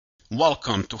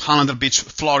Welcome to Hallandale Beach,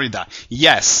 Florida.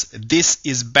 Yes, this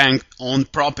is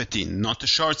bank-owned property, not a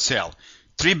short sale.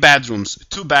 3 bedrooms,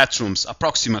 2 bathrooms,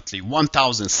 approximately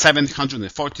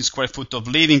 1,740 square foot of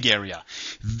living area.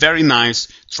 Very nice,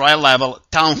 tri-level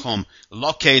townhome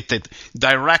located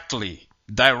directly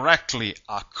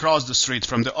across the street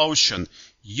from the ocean.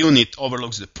 Unit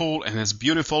overlooks the pool and has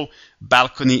beautiful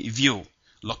balcony view.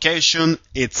 Location,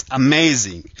 it's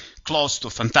amazing. Close to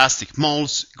fantastic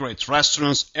malls, great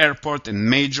restaurants, airport and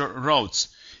major roads.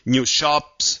 New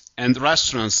shops and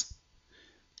restaurants.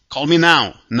 Call me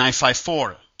now,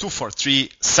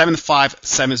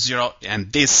 954-243-7570,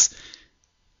 and this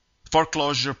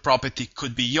foreclosure property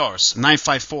could be yours.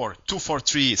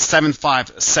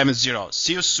 954-243-7570.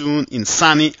 See you soon in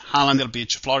sunny Hallandale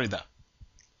Beach, Florida.